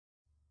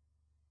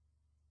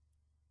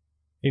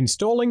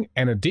Installing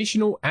an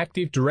additional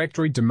Active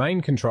Directory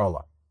domain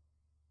controller.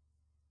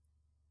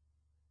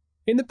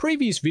 In the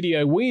previous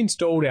video, we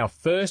installed our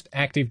first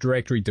Active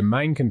Directory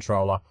domain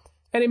controller,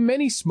 and in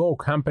many small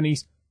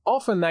companies,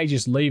 often they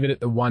just leave it at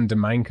the one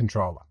domain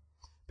controller.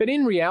 But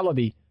in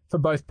reality, for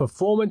both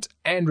performance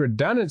and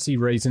redundancy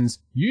reasons,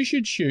 you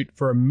should shoot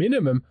for a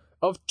minimum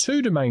of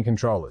 2 domain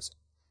controllers.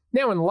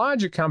 Now, in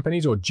larger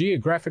companies or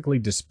geographically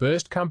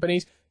dispersed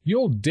companies,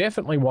 you'll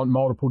definitely want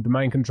multiple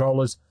domain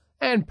controllers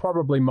and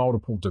probably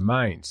multiple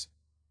domains.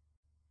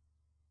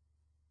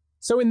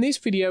 So in this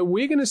video,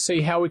 we're going to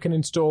see how we can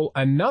install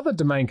another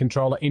domain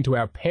controller into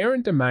our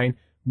parent domain,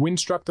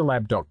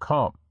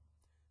 winstructorlab.com.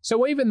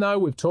 So even though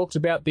we've talked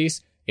about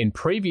this in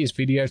previous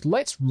videos,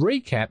 let's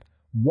recap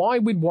why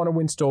we'd want to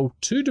install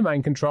 2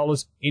 domain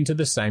controllers into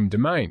the same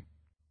domain.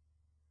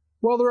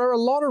 Well, there are a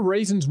lot of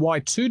reasons why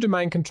 2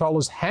 domain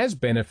controllers has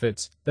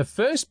benefits, the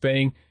first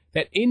being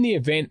that in the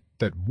event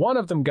that one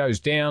of them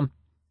goes down,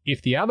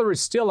 if the other is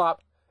still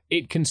up,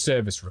 it can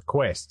service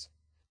requests.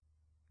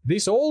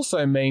 This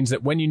also means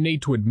that when you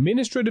need to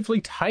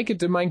administratively take a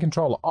domain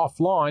controller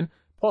offline,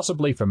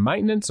 possibly for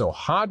maintenance or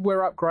hardware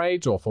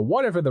upgrades or for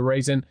whatever the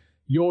reason,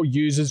 your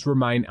users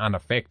remain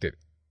unaffected.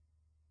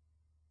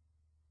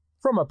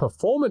 From a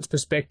performance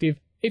perspective,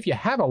 if you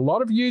have a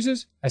lot of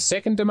users, a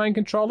second domain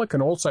controller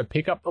can also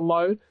pick up the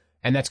load,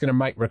 and that's going to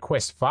make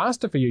requests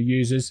faster for your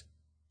users.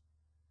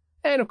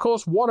 And of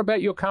course, what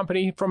about your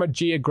company from a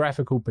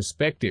geographical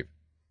perspective?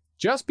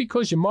 Just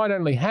because you might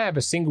only have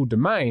a single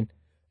domain,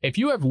 if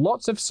you have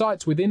lots of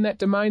sites within that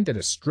domain that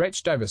are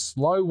stretched over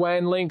slow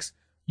WAN links,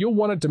 you'll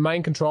want a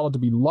domain controller to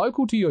be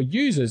local to your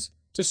users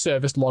to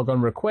service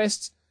logon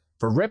requests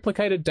for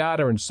replicated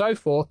data and so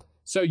forth,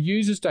 so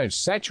users don't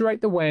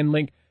saturate the WAN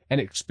link and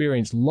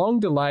experience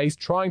long delays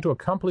trying to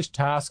accomplish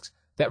tasks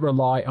that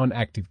rely on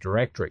Active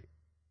Directory.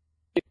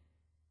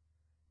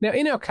 Now,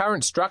 in our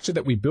current structure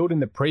that we built in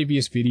the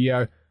previous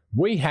video,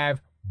 we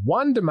have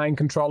one domain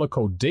controller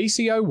called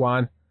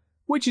DC01,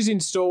 which is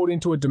installed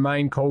into a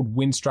domain called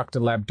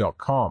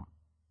winstructorlab.com.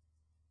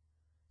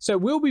 So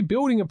we'll be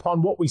building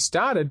upon what we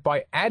started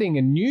by adding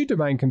a new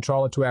domain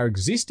controller to our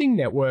existing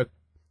network.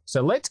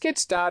 So let's get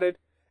started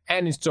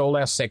and install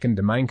our second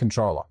domain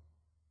controller.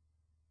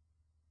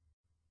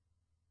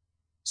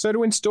 So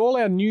to install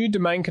our new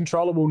domain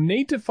controller, we'll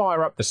need to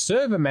fire up the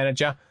server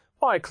manager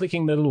by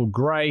clicking the little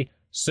grey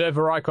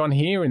server icon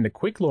here in the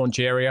quick launch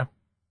area.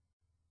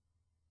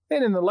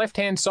 Then in the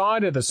left-hand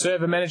side of the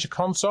Server Manager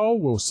console,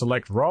 we'll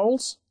select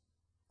Roles.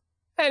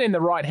 And in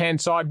the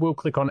right-hand side, we'll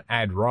click on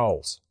Add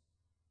Roles.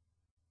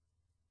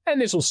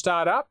 And this will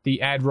start up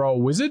the Add Role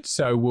wizard,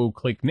 so we'll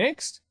click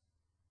Next.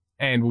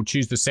 And we'll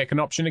choose the second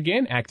option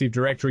again, Active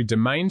Directory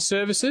Domain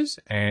Services,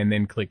 and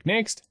then click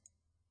Next.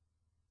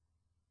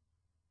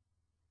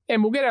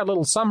 And we'll get our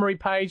little summary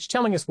page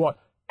telling us what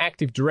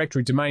Active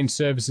Directory Domain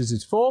Services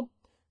is for.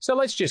 So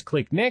let's just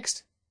click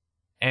Next.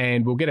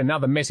 And we'll get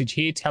another message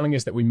here telling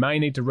us that we may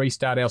need to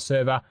restart our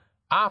server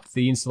after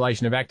the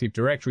installation of Active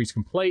Directory is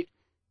complete.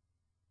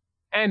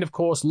 And of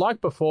course,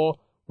 like before,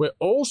 we're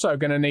also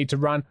going to need to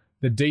run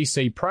the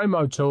DC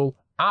promo tool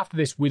after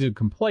this wizard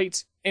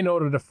completes in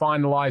order to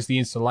finalize the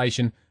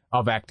installation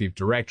of Active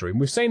Directory. And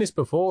we've seen this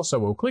before, so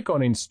we'll click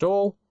on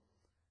Install,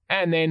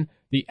 and then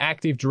the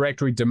Active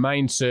Directory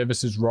Domain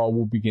Services role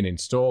will begin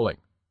installing.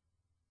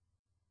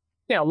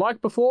 Now,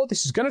 like before,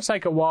 this is going to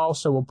take a while,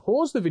 so we'll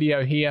pause the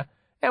video here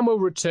and we'll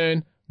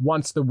return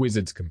once the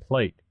wizard's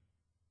complete.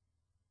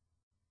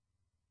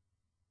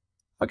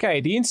 Okay,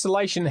 the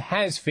installation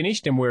has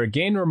finished, and we're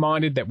again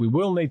reminded that we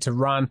will need to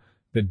run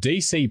the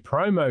DC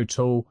promo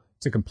tool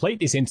to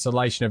complete this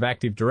installation of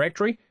Active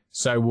Directory.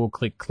 So we'll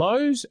click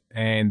Close,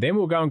 and then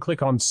we'll go and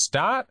click on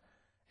Start,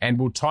 and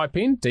we'll type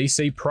in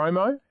DC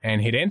promo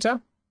and hit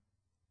Enter.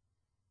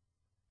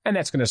 And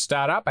that's going to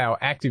start up our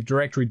Active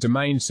Directory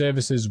Domain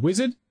Services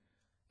wizard.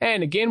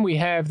 And again, we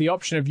have the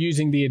option of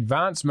using the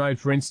advanced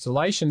mode for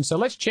installation. So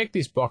let's check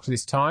this box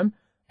this time,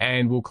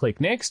 and we'll click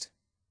Next.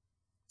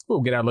 We'll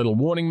get our little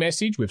warning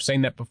message. We've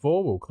seen that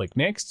before. We'll click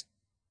Next.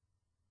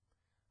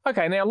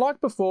 Okay, now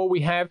like before,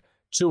 we have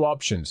 2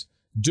 options.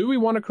 Do we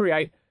want to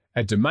create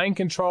a domain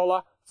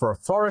controller for a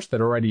forest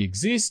that already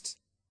exists,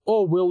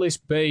 or will this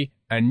be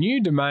a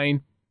new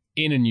domain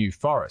in a new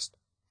forest?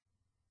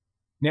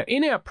 Now,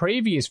 in our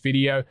previous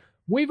video,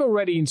 we've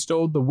already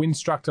installed the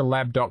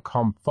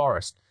winstructorlab.com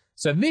forest.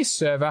 So this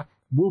server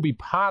will be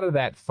part of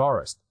that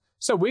forest.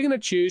 So we're going to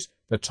choose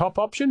the top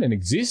option, an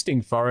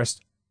existing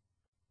forest.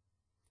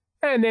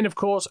 And then, of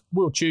course,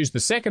 we'll choose the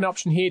second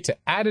option here to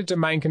add a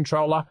domain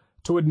controller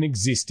to an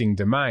existing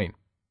domain.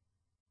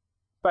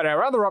 But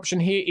our other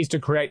option here is to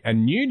create a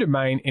new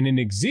domain in an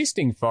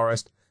existing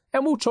forest,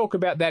 and we'll talk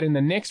about that in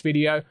the next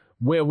video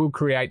where we'll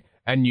create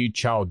a new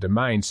child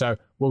domain. So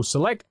we'll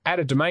select Add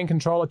a Domain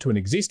Controller to an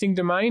existing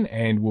domain,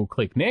 and we'll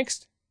click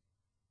Next.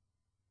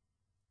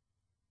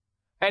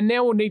 And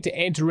now we'll need to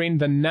enter in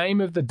the name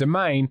of the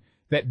domain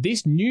that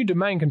this new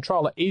domain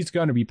controller is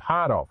going to be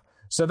part of.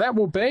 So that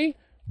will be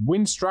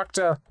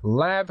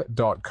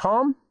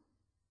winstructorlab.com.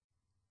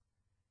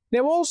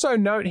 Now also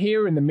note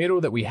here in the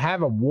middle that we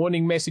have a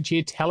warning message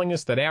here telling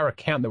us that our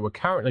account that we're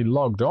currently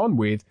logged on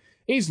with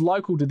is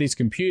local to this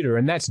computer,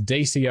 and that's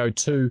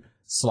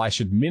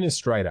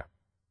DCO2/administrator.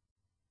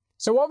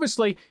 So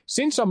obviously,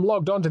 since I'm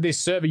logged onto this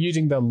server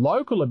using the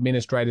local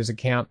administrator's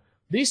account,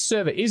 this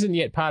server isn't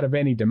yet part of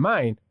any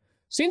domain.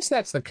 Since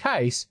that's the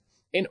case,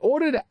 in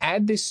order to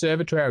add this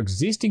server to our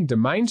existing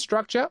domain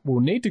structure, we'll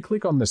need to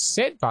click on the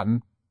Set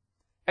button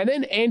and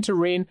then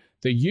enter in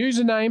the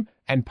username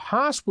and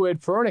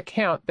password for an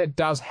account that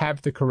does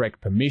have the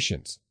correct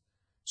permissions.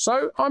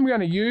 So I'm going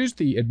to use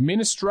the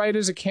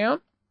administrator's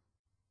account,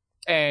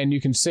 and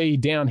you can see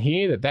down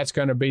here that that's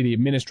going to be the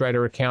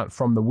administrator account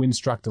from the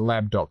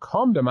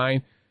winstructorlab.com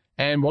domain,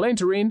 and we'll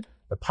enter in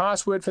the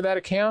password for that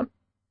account,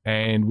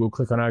 and we'll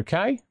click on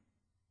OK,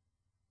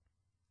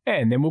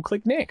 and then we'll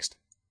click Next.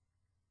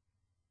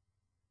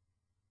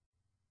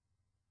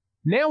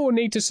 Now we'll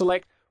need to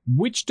select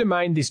which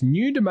domain this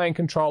new domain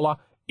controller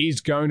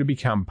is going to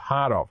become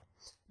part of.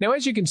 Now,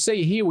 as you can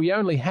see here, we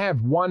only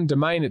have one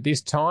domain at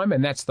this time,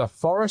 and that's the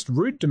forest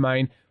root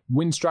domain,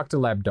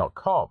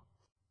 winstructorlab.com.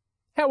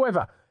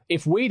 However,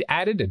 if we'd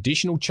added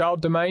additional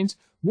child domains,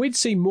 we'd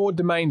see more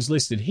domains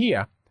listed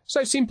here,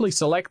 so simply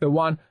select the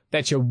one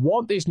that you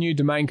want this new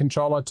domain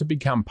controller to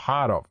become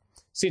part of.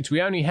 Since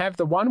we only have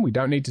the one, we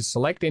don't need to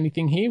select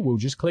anything here, we'll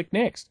just click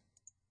Next.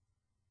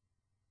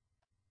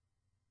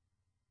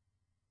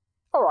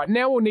 Alright,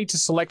 now we'll need to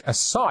select a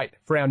site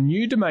for our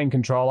new domain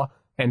controller,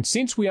 and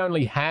since we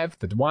only have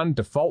the one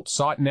default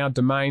site in our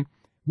domain,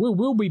 we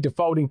will be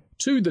defaulting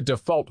to the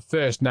default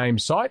first name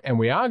site, and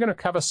we are going to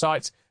cover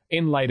sites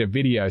in later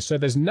videos. So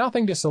there's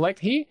nothing to select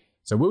here,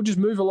 so we'll just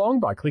move along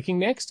by clicking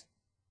Next.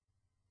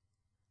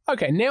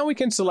 Okay, now we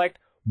can select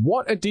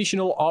what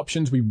additional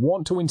options we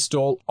want to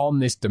install on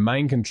this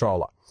domain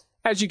controller.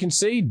 As you can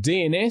see,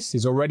 DNS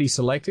is already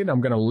selected.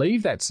 I'm going to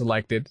leave that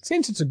selected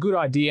since it's a good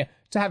idea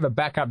to have a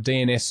backup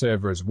DNS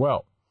server as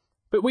well.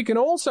 But we can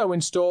also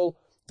install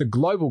the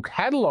global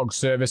catalog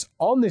service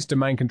on this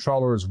domain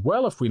controller as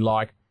well if we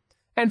like.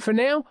 And for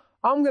now,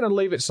 I'm going to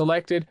leave it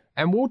selected,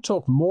 and we'll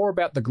talk more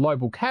about the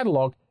global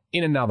catalog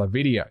in another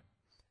video.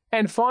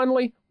 And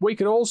finally, we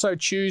could also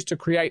choose to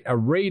create a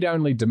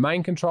read-only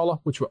domain controller,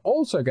 which we're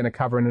also going to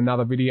cover in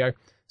another video.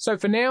 So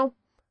for now,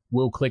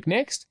 we'll click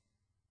Next.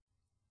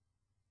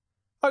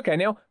 Okay,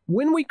 now,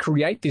 when we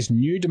create this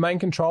new domain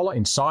controller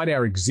inside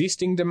our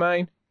existing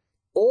domain,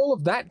 all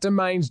of that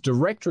domain's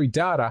directory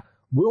data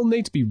will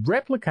need to be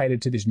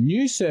replicated to this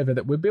new server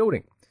that we're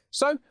building.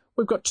 So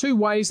we've got two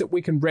ways that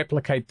we can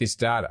replicate this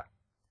data.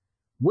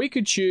 We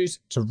could choose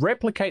to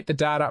replicate the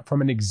data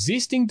from an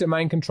existing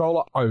domain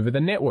controller over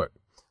the network,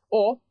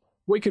 or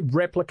we could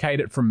replicate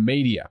it from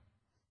media.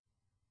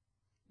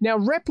 Now,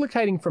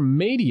 replicating from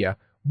media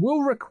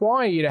will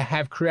require you to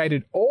have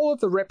created all of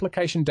the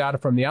replication data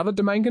from the other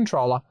domain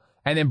controller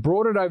and then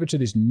brought it over to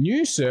this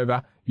new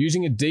server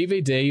using a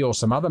DVD or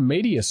some other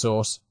media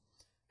source.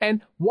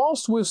 And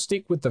whilst we'll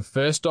stick with the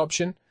first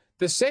option,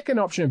 the second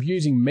option of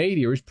using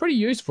media is pretty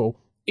useful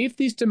if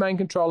this domain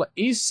controller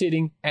is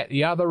sitting at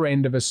the other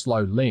end of a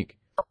slow link.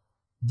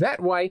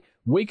 That way,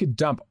 we could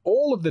dump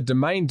all of the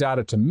domain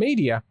data to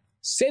media,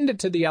 send it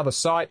to the other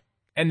site,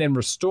 and then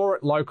restore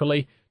it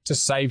locally to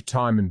save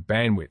time and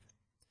bandwidth.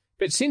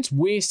 But since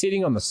we're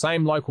sitting on the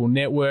same local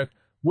network,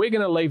 we're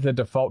going to leave the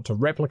default to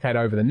replicate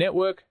over the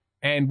network,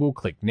 and we'll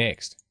click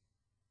Next.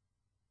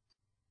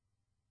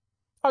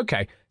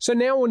 Okay, so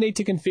now we'll need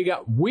to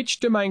configure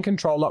which domain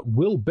controller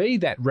will be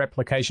that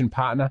replication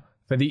partner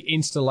for the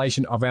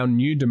installation of our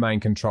new domain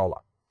controller.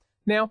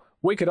 Now,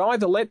 we could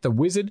either let the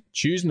wizard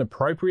choose an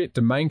appropriate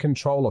domain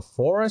controller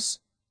for us,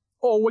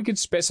 or we could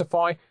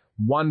specify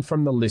one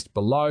from the list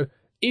below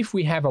if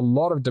we have a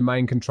lot of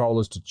domain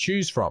controllers to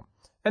choose from.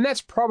 And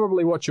that's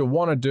probably what you'll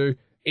want to do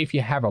if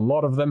you have a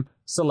lot of them,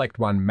 select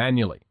one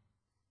manually.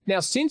 Now,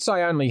 since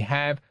I only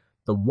have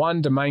the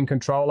one domain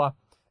controller,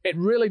 it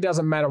really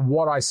doesn't matter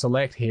what I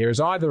select here, as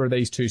either of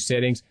these two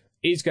settings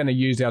is going to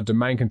use our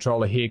domain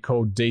controller here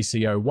called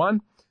DCO1,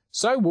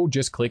 so we'll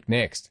just click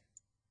Next.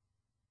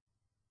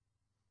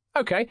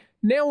 Okay,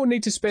 now we'll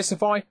need to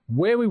specify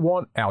where we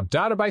want our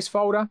database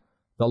folder,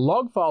 the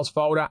log files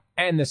folder,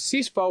 and the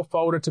sysfile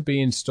folder to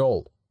be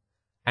installed.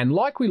 And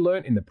like we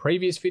learnt in the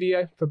previous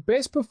video, for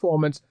best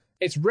performance,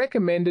 it's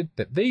recommended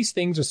that these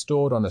things are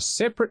stored on a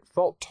separate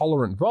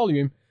fault-tolerant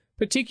volume,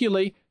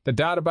 particularly the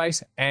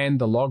database and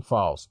the log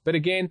files. But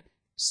again,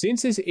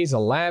 since this is a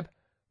lab,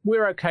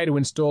 we're okay to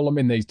install them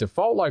in these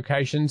default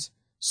locations,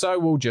 so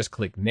we'll just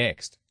click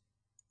Next.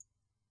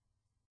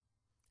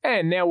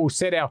 And now we'll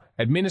set our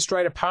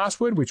administrator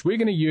password, which we're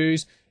going to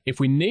use if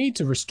we need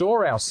to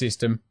restore our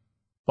system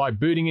by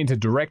booting into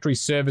directory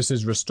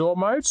services restore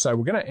mode. So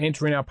we're going to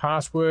enter in our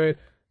password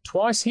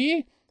twice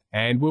here,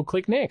 and we'll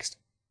click Next.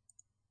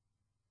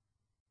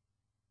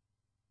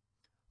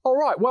 All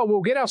right, well,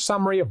 we'll get our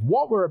summary of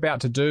what we're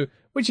about to do,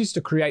 which is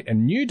to create a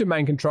new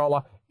domain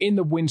controller in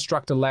the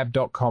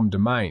winstructorlab.com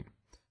domain.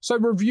 So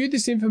review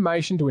this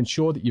information to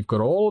ensure that you've got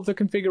all of the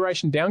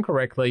configuration down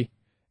correctly,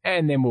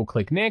 and then we'll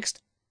click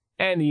Next,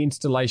 and the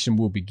installation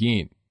will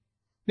begin.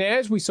 Now,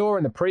 as we saw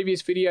in the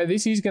previous video,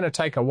 this is going to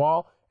take a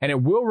while and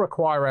it will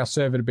require our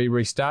server to be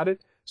restarted.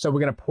 So we're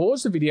going to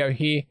pause the video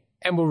here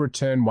and we'll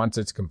return once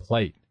it's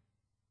complete.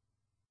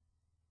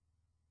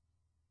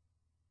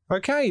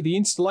 Okay, the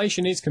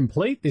installation is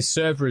complete. This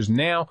server is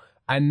now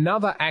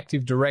another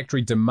Active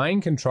Directory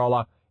domain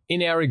controller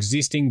in our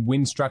existing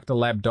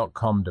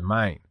winstructorlab.com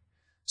domain.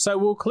 So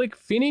we'll click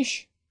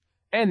Finish,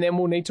 and then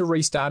we'll need to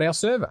restart our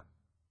server.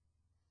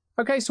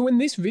 Okay, so in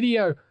this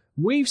video,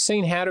 we've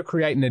seen how to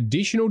create an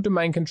additional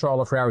domain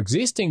controller for our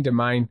existing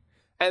domain,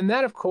 and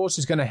that, of course,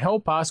 is going to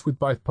help us with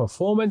both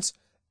performance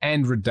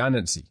and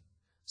redundancy.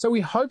 So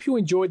we hope you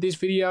enjoyed this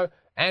video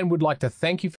and would like to thank you